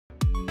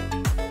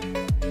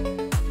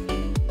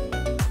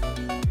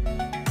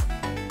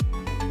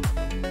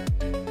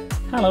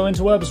Hello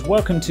interwebs,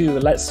 welcome to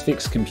Let's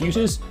Fix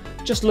Computers.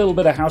 Just a little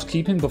bit of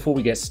housekeeping before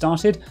we get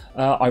started.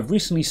 I've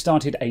recently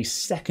started a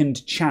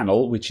second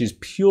channel which is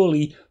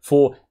purely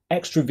for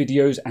extra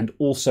videos and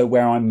also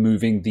where I'm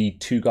moving the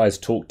Two Guys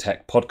Talk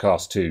Tech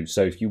podcast to.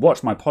 So if you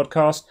watch my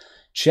podcast,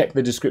 check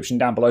the description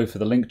down below for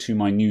the link to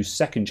my new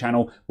second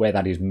channel where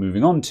that is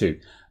moving on to.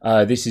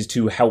 This is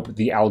to help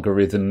the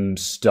algorithm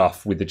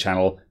stuff with the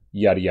channel,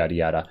 yada yada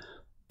yada.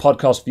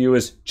 Podcast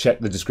viewers, check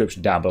the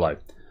description down below.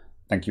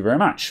 Thank you very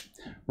much.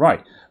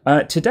 Right,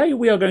 today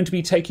we are going to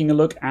be taking a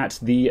look at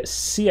the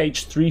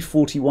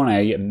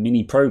CH341a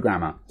Mini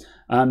Programmer.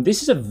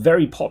 This is a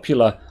very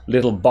popular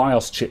little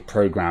BIOS chip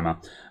programmer.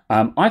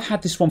 I've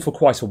had this one for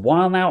quite a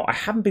while now. I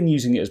haven't been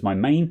using it as my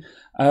main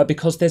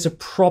because there's a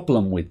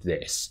problem with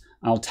this.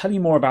 I'll tell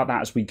you more about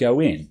that as we go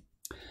in.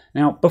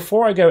 Now,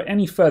 before I go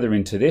any further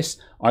into this,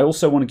 I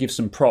also want to give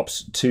some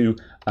props to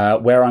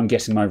where I'm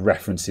getting my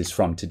references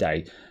from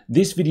today.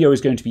 This video is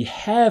going to be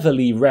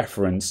heavily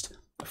referenced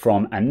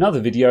from another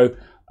video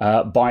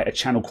by a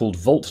channel called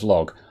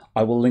Voltlog.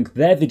 I will link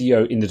their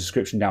video in the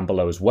description down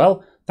below as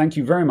well. Thank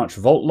you very much,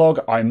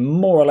 Voltlog. I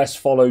more or less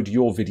followed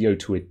your video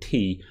to a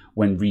T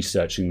when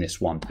researching this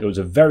one. It was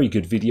a very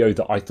good video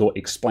that I thought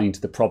explained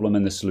the problem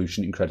and the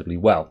solution incredibly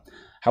well.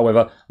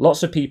 However,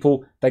 lots of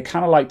people, they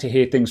kind of like to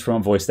hear things from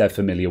a voice they're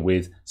familiar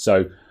with.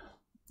 So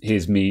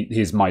here's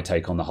my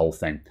take on the whole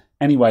thing.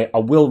 Anyway, I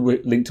will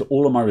link to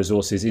all of my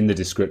resources in the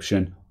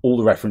description. All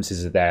the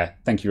references are there.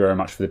 Thank you very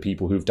much for the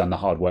people who've done the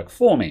hard work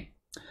for me.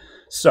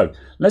 So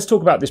let's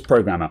talk about this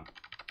programmer.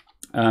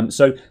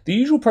 So the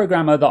usual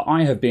programmer that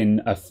I have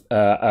been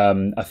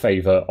a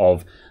favor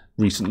of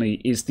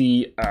recently is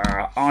the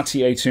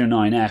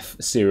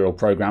RTA29F serial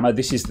programmer.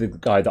 This is the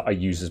guy that I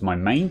use as my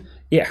main.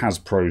 It has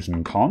pros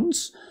and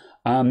cons.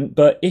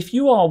 But if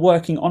you are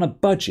working on a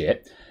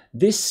budget,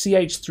 this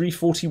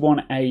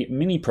CH341a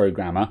Mini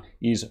Programmer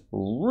is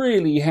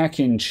really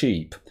heckin'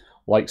 cheap.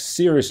 Like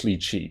seriously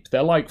cheap.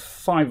 They're like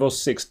 $5 or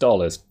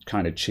 $6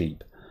 kind of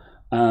cheap.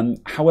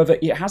 However,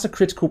 it has a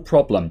critical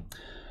problem.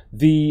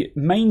 The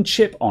main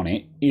chip on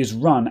it is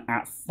run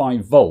at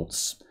 5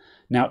 volts.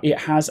 Now it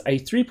has a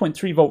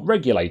 3.3 volt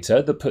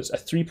regulator that puts a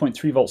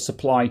 3.3 volt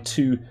supply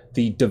to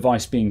the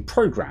device being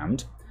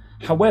programmed.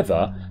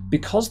 However,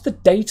 because the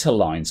data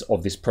lines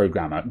of this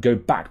programmer go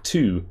back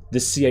to the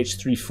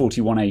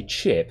CH341a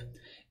chip,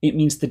 it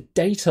means the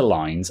data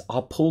lines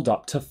are pulled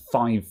up to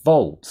 5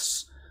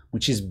 volts,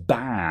 which is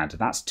bad.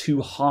 That's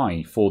too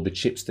high for the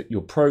chips that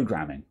you're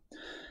programming.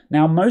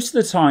 Now, most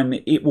of the time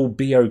it will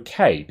be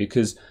okay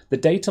because the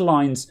data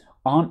lines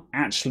aren't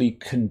actually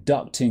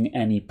conducting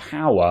any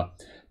power.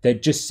 They're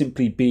just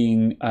simply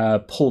being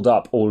pulled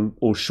up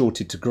or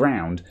shorted to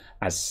ground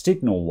as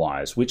signal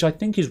wires, which I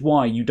think is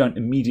why you don't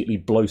immediately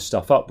blow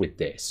stuff up with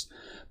this.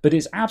 But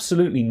it's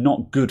absolutely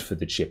not good for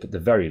the chip at the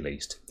very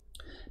least.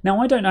 Now,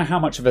 I don't know how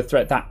much of a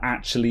threat that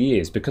actually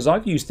is because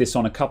I've used this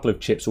on a couple of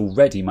chips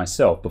already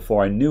myself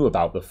before I knew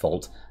about the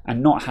fault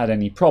and not had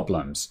any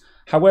problems.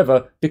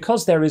 However,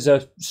 because there is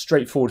a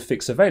straightforward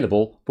fix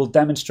available, we'll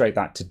demonstrate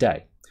that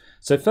today.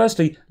 So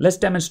firstly, let's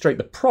demonstrate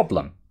the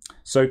problem.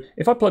 So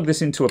if I plug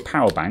this into a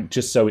power bank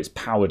just so it's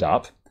powered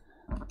up,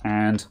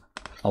 and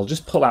I'll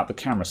just pull out the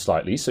camera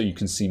slightly so you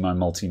can see my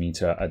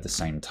multimeter at the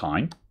same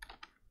time.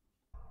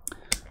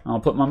 I'll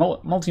put my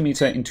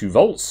multimeter into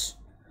volts,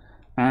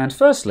 and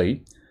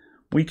firstly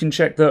we can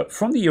check that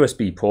from the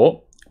USB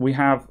port we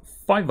have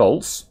 5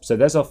 volts, so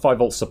there's our 5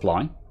 volt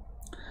supply,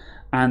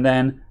 and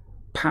then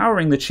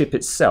powering the chip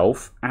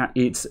itself at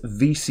its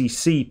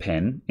VCC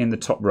pin in the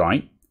top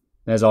right,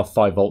 there's our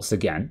 5 volts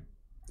again.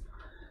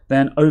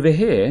 Then over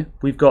here,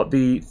 we've got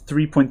the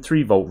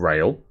 3.3 volt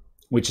rail,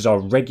 which is our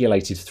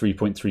regulated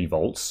 3.3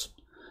 volts.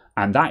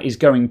 And that is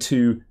going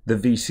to the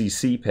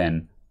VCC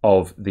pin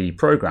of the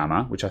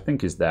programmer, which I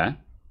think is there.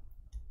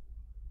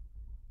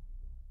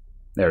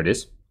 There it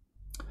is.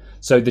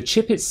 So the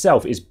chip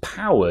itself is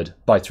powered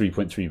by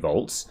 3.3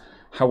 volts.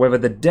 However,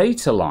 the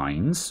data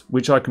lines,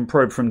 which I can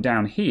probe from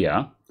down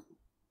here,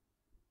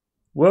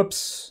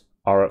 whoops,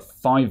 are at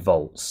 5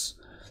 volts.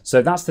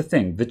 So that's the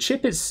thing. The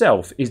chip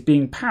itself is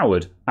being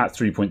powered at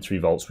 3.3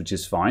 volts, which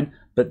is fine,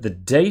 but the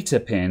data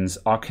pins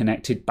are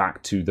connected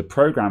back to the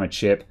programmer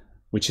chip,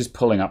 which is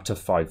pulling up to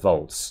 5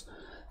 volts.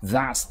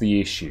 That's the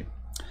issue.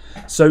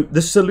 So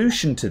the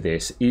solution to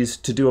this is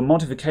to do a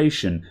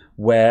modification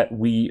where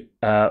we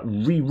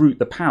reroute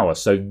the power.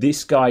 So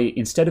this guy,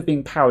 instead of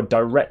being powered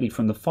directly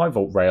from the 5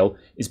 volt rail,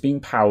 is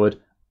being powered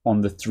on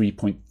the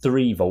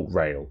 3.3 volt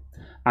rail.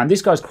 And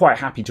this guy's quite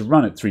happy to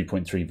run at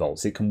 3.3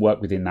 volts. It can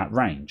work within that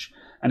range.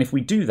 And if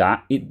we do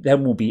that, it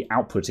then will be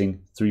outputting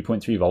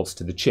 3.3 volts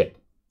to the chip.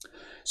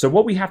 So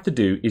what we have to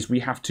do is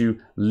we have to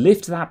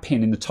lift that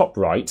pin in the top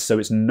right so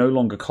it's no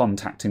longer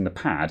contacting the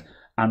pad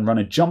and run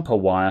a jumper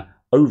wire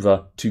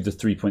over to the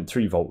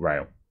 3.3 volt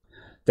rail.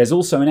 There's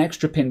also an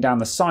extra pin down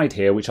the side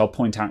here, which I'll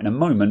point out in a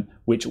moment,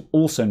 which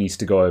also needs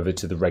to go over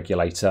to the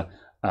regulator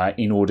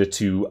in order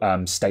to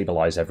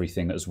stabilize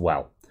everything as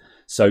well.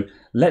 So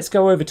let's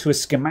go over to a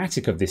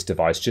schematic of this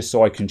device just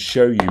so I can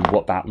show you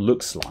what that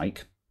looks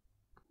like.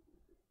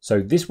 So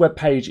this web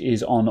page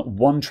is on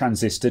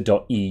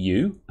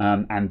onetransistor.eu,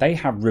 and they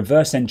have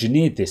reverse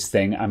engineered this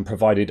thing and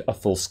provided a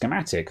full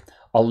schematic.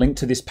 I'll link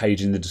to this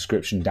page in the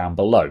description down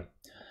below.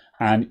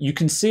 And you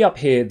can see up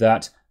here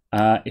that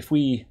if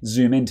we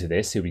zoom into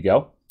this, here we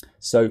go.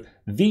 So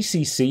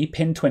VCC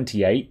pin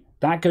 28,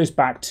 that goes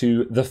back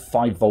to the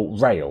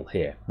 5-volt rail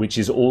here, which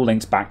is all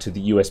linked back to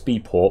the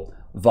USB port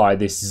via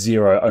this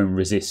 0 ohm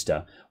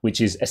resistor,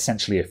 which is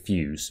essentially a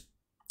fuse.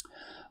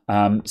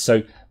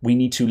 So we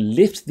need to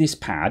lift this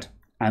pad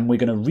and we're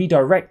going to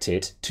redirect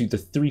it to the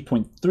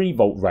 3.3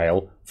 volt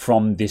rail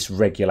from this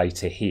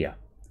regulator here.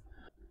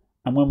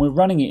 And when we're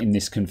running it in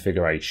this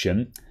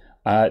configuration,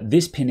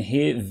 this pin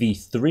here,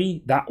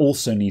 V3, that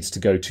also needs to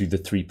go to the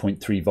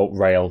 3.3 volt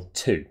rail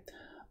too.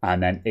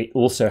 And then it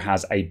also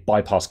has a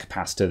bypass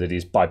capacitor that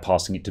is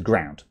bypassing it to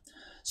ground.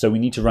 So we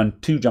need to run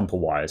 2 jumper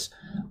wires.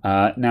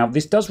 Now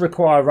this does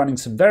require running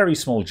some very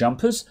small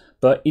jumpers,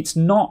 but it's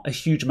not a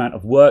huge amount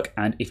of work,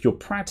 and if you're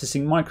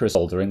practicing micro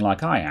soldering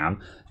like I am,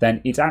 then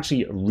it's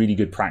actually a really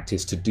good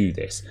practice to do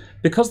this.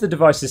 Because the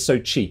device is so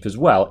cheap as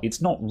well,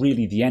 it's not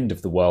really the end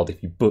of the world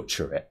if you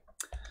butcher it.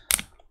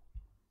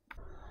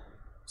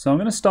 So I'm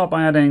going to start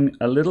by adding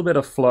a little bit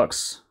of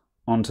flux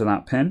onto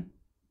that pin.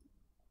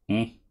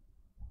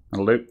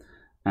 That'll do.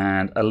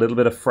 And a little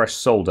bit of fresh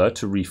solder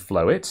to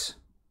reflow it.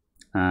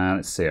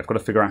 Let's see, I've got to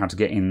figure out how to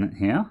get in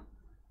here.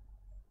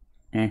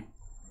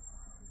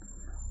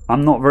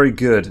 I'm not very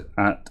good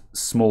at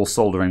small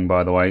soldering,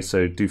 by the way,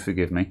 so do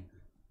forgive me.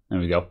 There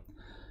we go.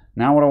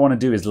 Now what I want to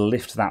do is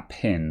lift that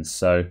pin.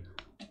 So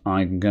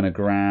I'm going to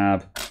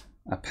grab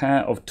a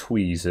pair of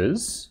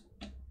tweezers.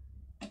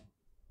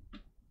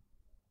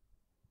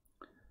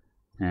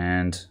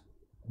 And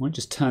I might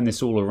just turn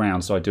this all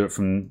around so I do it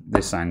from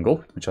this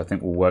angle, which I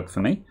think will work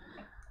for me.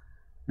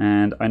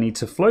 And I need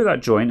to flow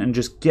that joint and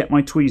just get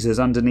my tweezers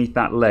underneath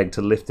that leg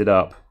to lift it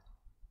up.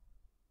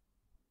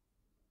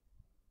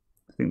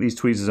 I think these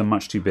tweezers are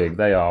much too big.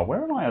 They are.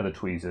 Where are my other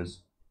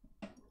tweezers?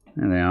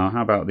 There they are.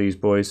 How about these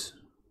boys?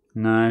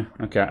 No?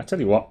 Okay, I tell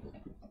you what.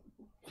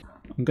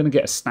 I'm going to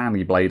get a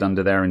Stanley blade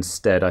under there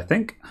instead, I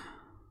think.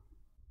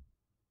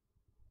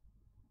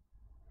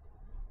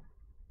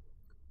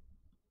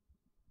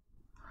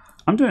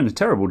 I'm doing a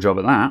terrible job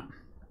at that.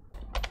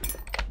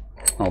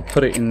 I'll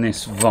put it in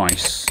this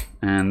vise,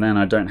 and then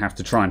I don't have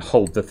to try and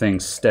hold the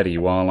thing steady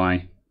while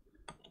I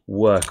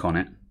work on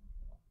it.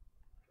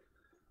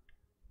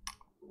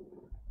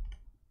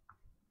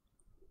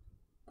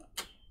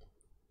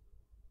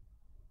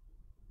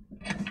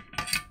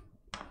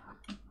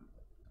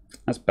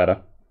 That's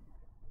better.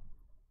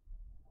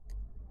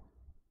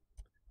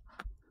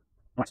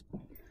 Right.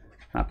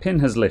 That pin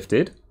has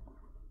lifted.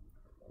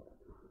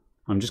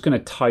 I'm just going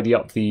to tidy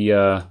up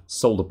the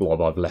solder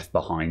blob I've left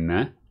behind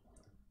there.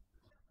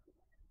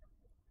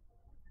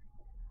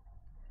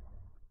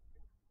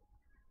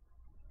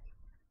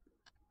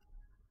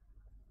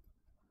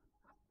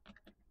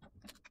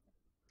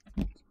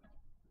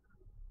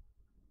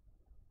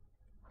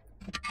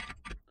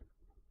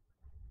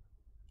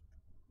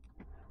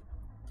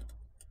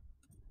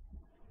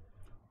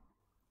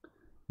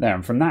 There,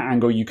 and from that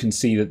angle you can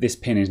see that this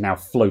pin is now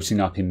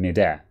floating up in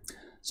midair.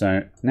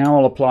 So now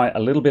I'll apply a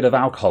little bit of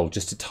alcohol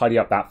just to tidy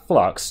up that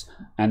flux,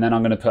 and then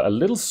I'm going to put a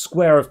little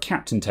square of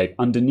Kapton tape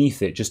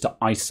underneath it just to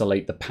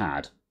isolate the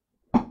pad.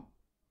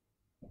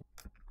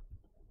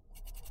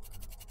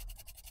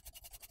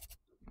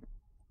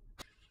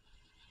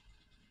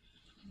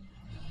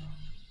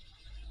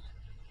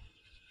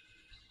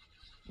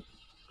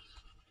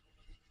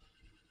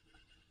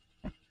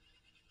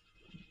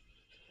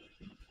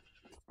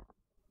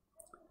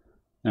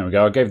 There we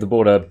go, I gave the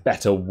board a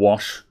better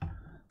wash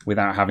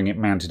without having it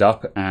mounted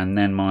up, and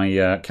then my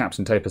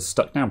Kapton tape has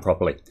stuck down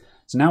properly.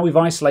 So now we've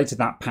isolated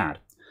that pad.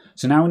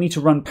 So now we need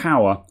to run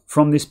power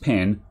from this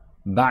pin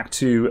back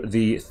to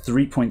the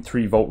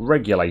 3.3 volt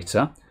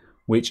regulator,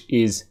 which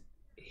is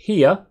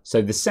here,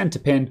 so the center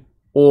pin,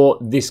 or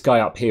this guy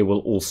up here will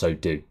also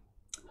do.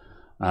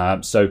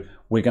 So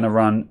we're going to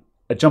run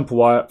a jumper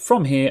wire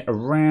from here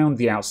around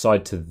the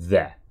outside to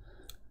there.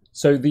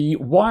 So the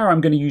wire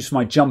I'm going to use for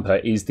my jumper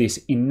is this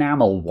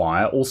enamel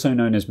wire, also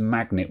known as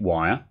magnet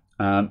wire,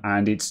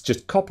 and it's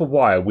just copper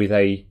wire with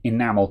a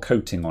enamel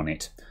coating on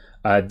it.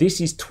 This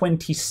is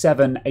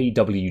 27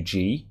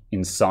 AWG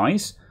in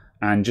size,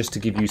 and just to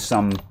give you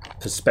some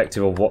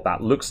perspective of what that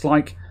looks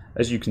like,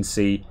 as you can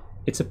see,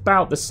 it's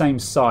about the same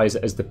size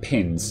as the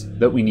pins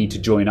that we need to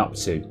join up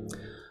to.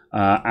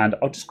 And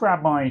I'll just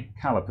grab my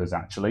calipers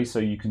actually so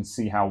you can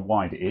see how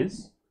wide it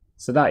is.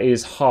 So that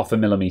is 0.5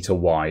 millimeter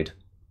wide.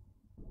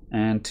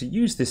 And to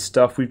use this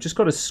stuff, we've just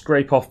got to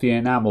scrape off the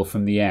enamel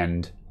from the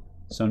end.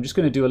 So I'm just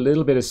going to do a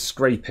little bit of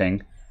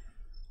scraping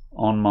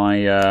on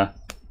my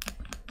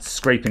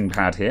scraping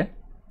pad here.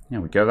 There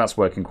we go, that's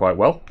working quite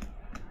well.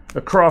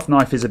 A craft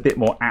knife is a bit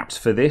more apt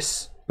for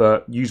this,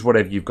 but use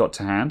whatever you've got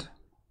to hand.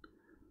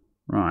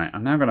 Right,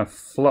 I'm now going to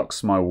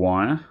flux my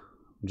wire.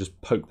 Just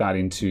poke that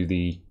into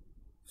the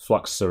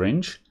flux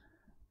syringe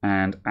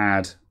and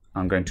add,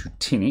 I'm going to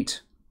tin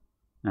it,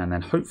 and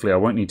then hopefully I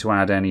won't need to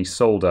add any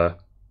solder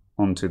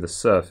onto the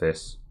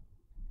surface.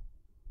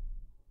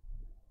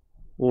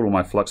 All of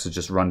my flux has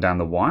just run down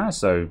the wire,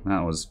 so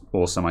that was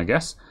awesome, I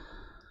guess.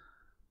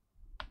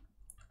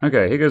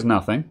 Okay, here goes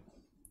nothing.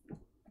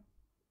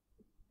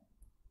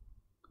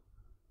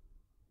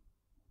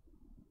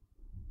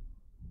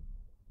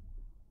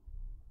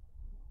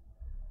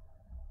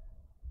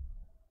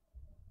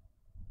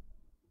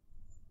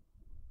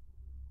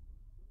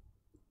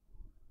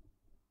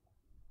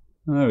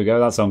 There we go,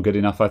 that's on good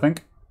enough, I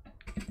think.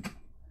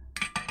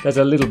 There's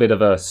a little bit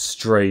of a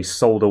stray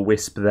solder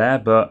wisp there,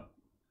 but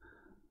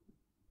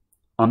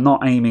I'm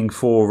not aiming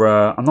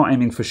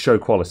for show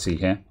quality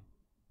here.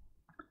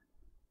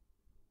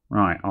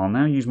 Right, I'll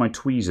now use my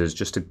tweezers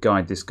just to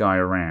guide this guy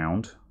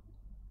around.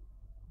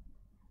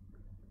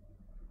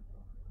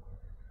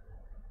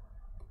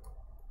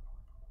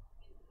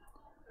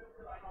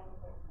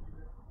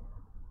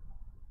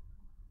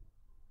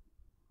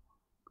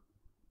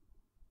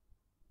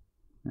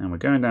 And we're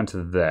going down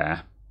to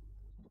there.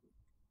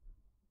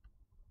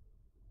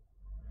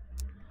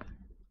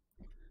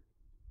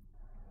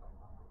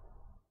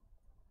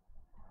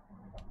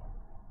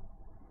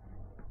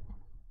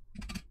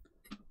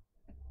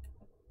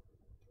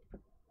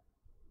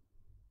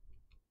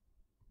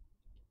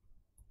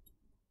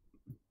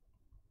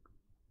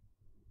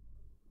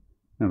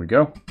 There we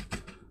go.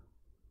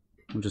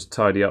 I'll just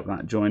tidy up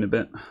that joint a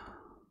bit.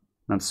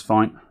 That's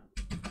fine.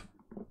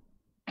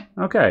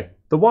 Okay,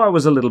 the wire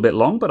was a little bit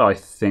long, but I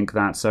think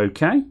that's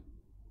okay.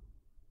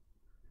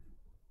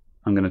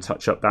 I'm going to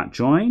touch up that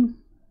joint.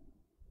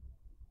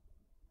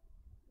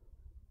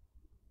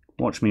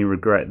 Watch me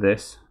regret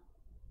this.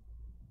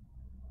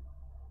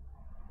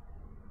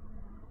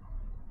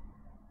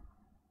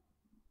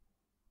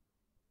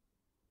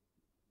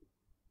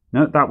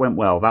 No, that went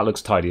well. That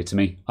looks tidier to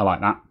me. I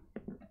like that.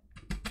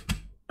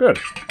 Good.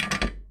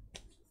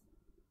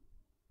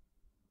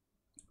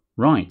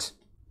 Right.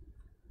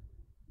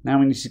 Now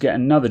we need to get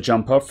another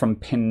jumper from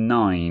pin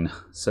 9.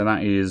 So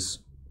that is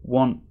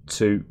 1,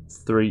 2,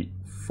 3,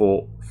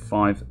 4,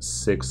 5,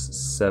 6,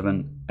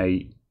 7,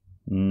 8,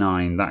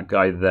 9. That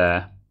guy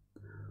there.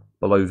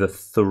 Below the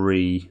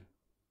 3.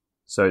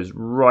 So it's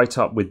right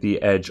up with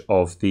the edge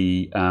of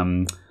the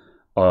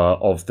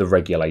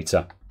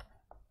regulator.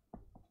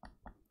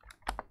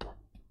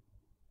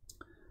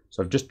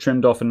 So I've just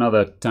trimmed off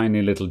another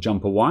tiny little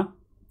jumper wire.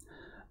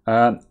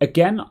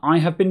 Again, I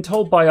have been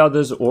told by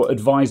others or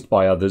advised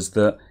by others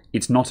that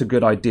it's not a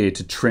good idea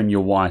to trim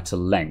your wire to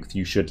length.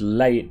 You should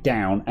lay it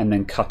down and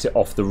then cut it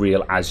off the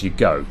reel as you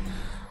go.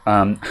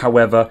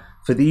 However,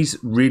 for these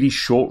really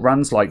short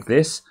runs like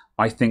this,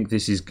 I think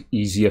this is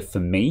easier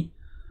for me.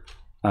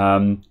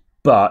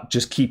 But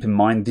just keep in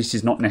mind, this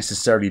is not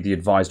necessarily the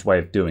advised way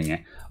of doing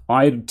it.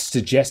 I'd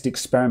suggest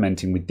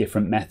experimenting with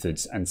different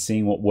methods and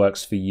seeing what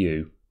works for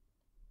you.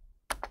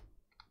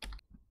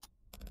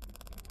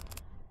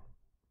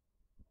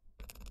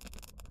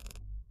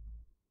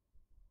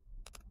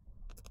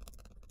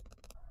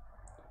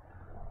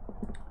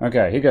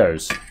 Okay, here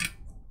goes.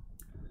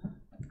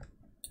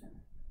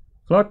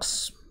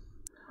 Flux.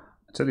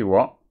 I tell you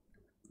what,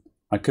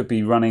 I could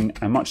be running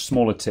a much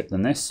smaller tip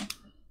than this.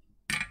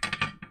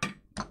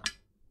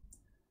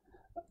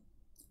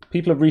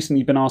 People have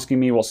recently been asking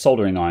me what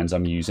soldering irons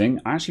I'm using.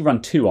 I actually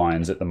run 2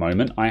 irons at the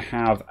moment. I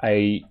have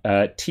a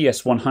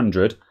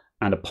TS100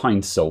 and a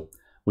Pine-Sil,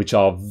 which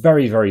are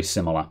very, very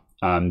similar.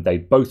 They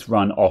both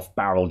run off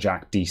barrel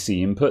jack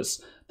DC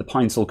inputs. The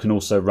Pine-Sil can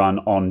also run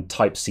on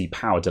Type-C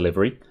power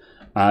delivery.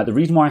 The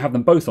reason why I have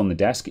them both on the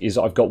desk is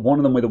I've got one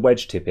of them with a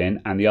wedge tip in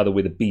and the other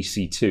with a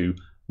BC2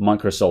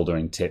 micro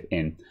soldering tip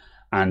in.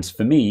 And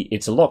for me,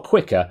 it's a lot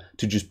quicker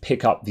to just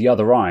pick up the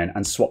other iron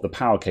and swap the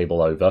power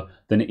cable over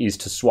than it is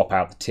to swap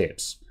out the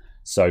tips.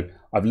 So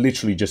I've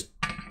literally just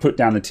put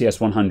down the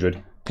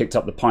TS100, picked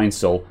up the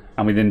Pine-Sil,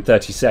 and within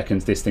 30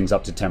 seconds, this thing's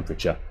up to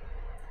temperature.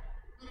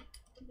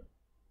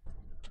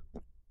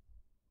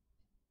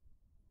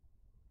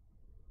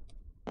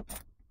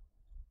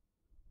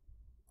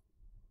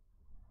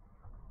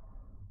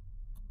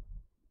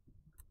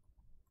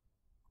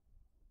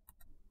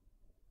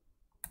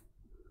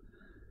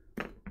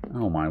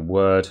 Oh my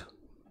word.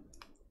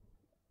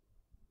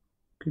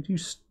 Could you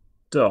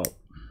stop?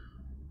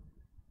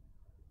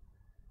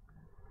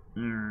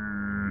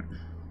 There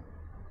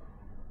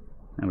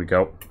we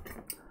go.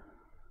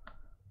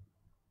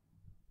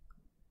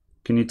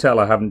 Can you tell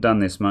I haven't done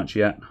this much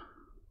yet?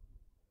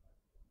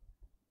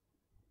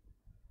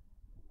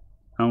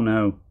 Oh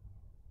no.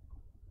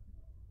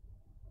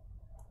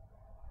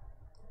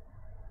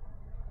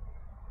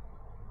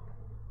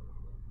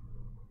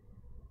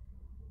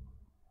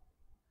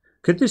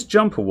 Could this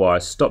jumper wire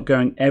stop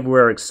going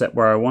everywhere except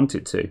where I want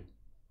it to?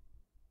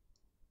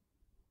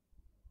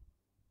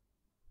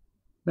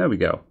 There we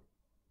go.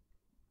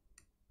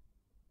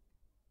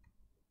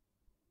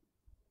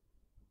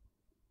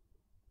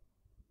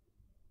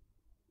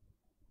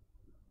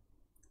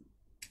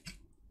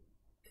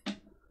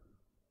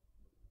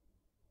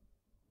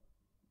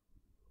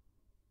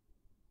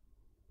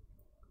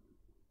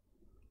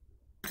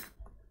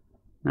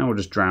 Now we'll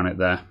just drown it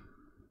there.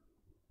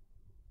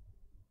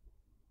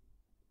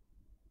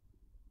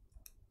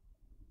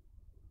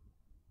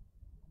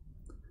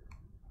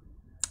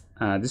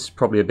 This is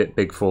probably a bit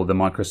big for the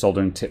micro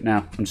soldering tip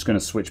now. I'm just going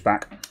to switch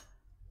back.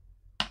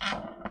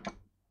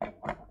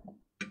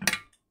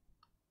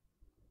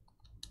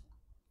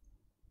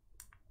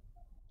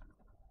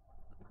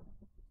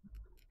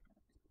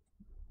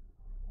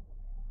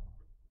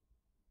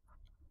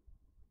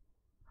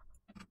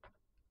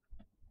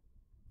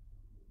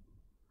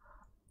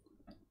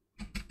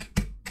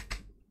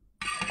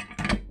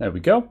 There we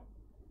go.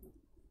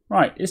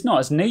 Right, it's not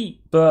as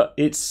neat, but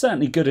it's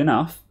certainly good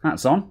enough.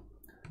 That's on.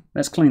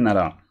 Let's clean that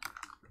up.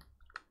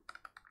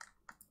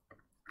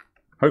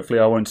 Hopefully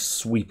I won't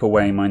sweep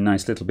away my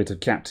nice little bit of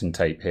Captain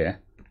tape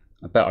here.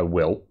 I bet I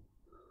will.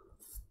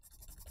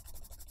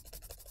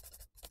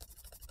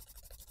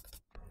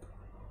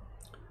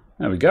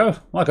 There we go,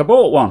 like I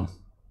bought one.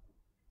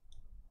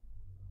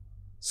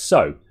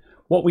 So,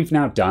 what we've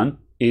now done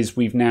is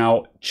we've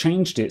now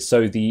changed it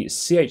so the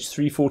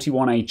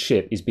CH341a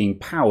chip is being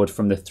powered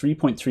from the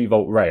 3.3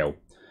 volt rail.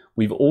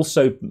 We've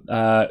also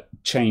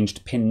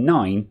changed pin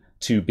 9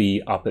 to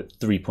be up at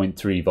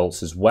 3.3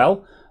 volts as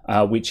well,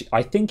 which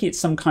I think it's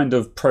some kind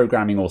of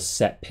programming or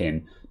set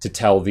pin to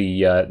tell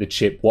the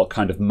chip what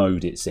kind of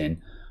mode it's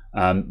in.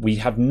 We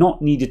have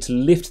not needed to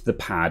lift the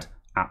pad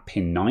at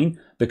pin 9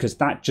 because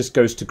that just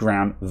goes to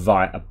ground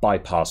via a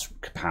bypass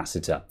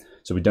capacitor.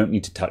 So we don't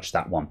need to touch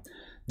that one.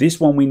 This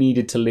one we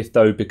needed to lift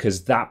though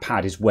because that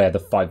pad is where the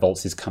 5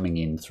 volts is coming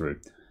in through.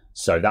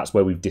 So that's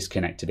where we've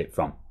disconnected it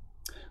from.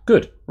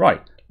 Good,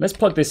 right, let's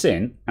plug this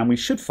in and we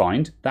should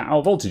find that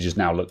our voltages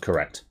now look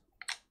correct.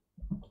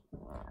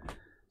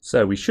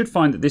 So we should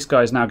find that this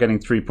guy is now getting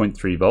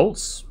 3.3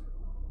 volts,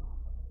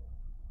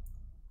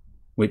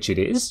 which it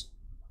is.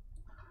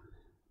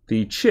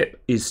 The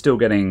chip is still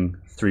getting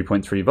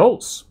 3.3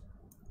 volts,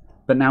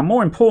 but now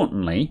more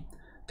importantly,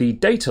 the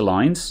data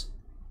lines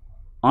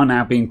are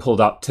now being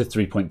pulled up to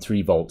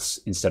 3.3 volts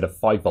instead of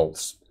 5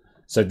 volts.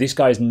 So this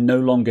guy is no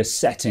longer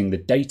setting the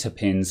data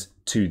pins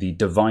to the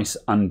device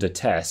under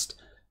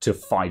test to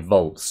 5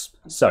 volts.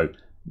 So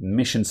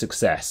mission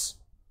success.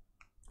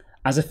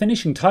 As a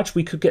finishing touch,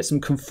 we could get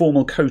some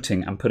conformal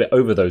coating and put it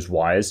over those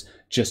wires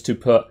just to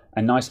put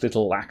a nice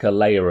little lacquer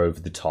layer over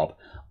the top.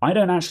 I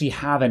don't actually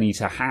have any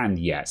to hand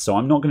yet, so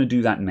I'm not going to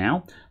do that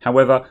now.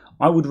 However,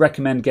 I would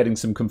recommend getting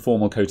some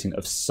conformal coating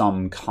of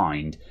some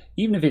kind.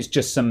 Even if it's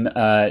just some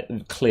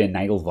clear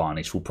nail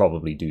varnish will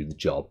probably do the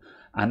job.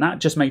 And that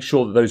just makes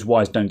sure that those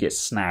wires don't get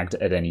snagged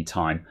at any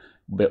time.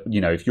 But, you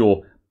know, if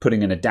you're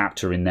putting an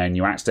adapter in there and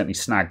you accidentally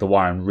snag the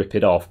wire and rip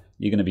it off,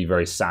 you're going to be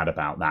very sad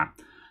about that.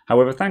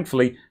 However,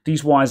 thankfully,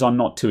 these wires are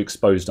not too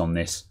exposed on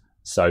this,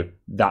 so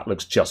that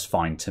looks just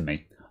fine to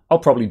me. I'll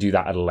probably do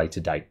that at a later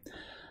date.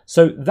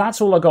 So that's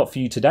all I got for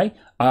you today.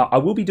 I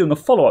will be doing a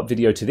follow-up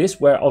video to this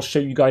where I'll show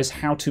you guys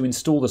how to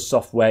install the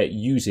software,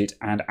 use it,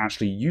 and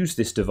actually use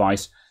this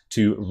device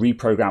to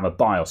reprogram a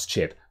BIOS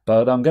chip.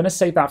 But I'm going to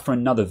save that for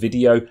another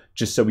video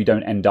just so we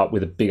don't end up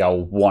with a big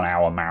old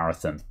 1-hour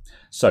marathon.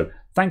 So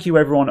thank you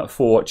everyone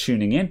for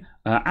tuning in.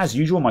 As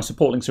usual, my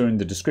support links are in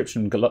the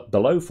description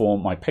below for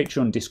my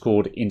Patreon,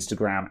 Discord,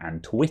 Instagram,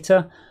 and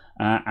Twitter.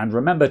 And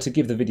remember to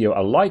give the video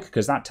a like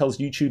because that tells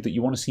YouTube that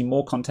you want to see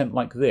more content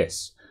like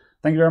this.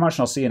 Thank you very much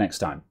and I'll see you next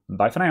time.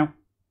 Bye for now.